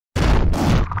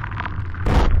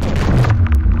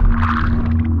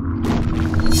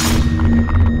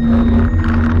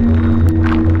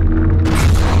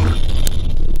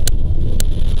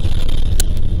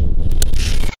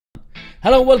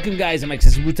Hello, welcome guys, I'm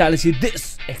Excessive Brutality,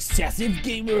 this Excessive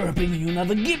Gamer, bringing you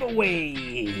another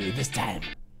giveaway, this time to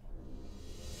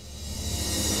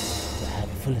have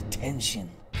full attention.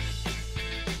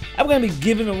 I'm going to be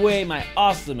giving away my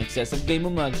awesome Excessive Gamer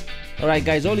mug. Alright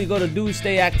guys, all you got to do is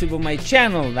stay active on my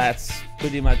channel, that's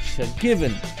pretty much a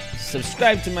given.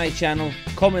 Subscribe to my channel,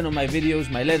 comment on my videos,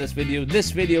 my latest video,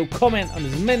 this video, comment on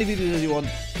as many videos as you want.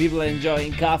 People are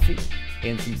enjoying coffee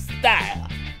in some style.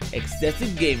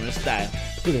 Excessive Gamer style.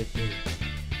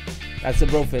 That's a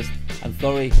bro fist. I'm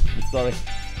sorry.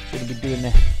 Shouldn't be doing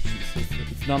that.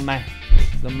 It's not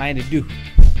mine to do.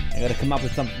 I gotta come up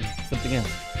with something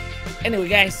else. Anyway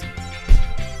guys,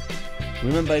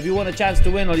 remember, if you want a chance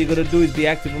to win, all you gotta do is be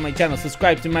active on my channel,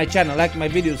 subscribe to my channel, like my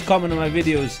videos, comment on my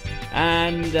videos,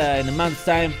 and in a month's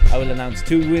time I will announce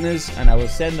 2 winners and I will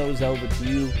send those over to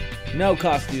you. No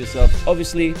cost to yourself,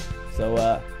 obviously.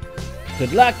 So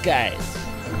good luck guys.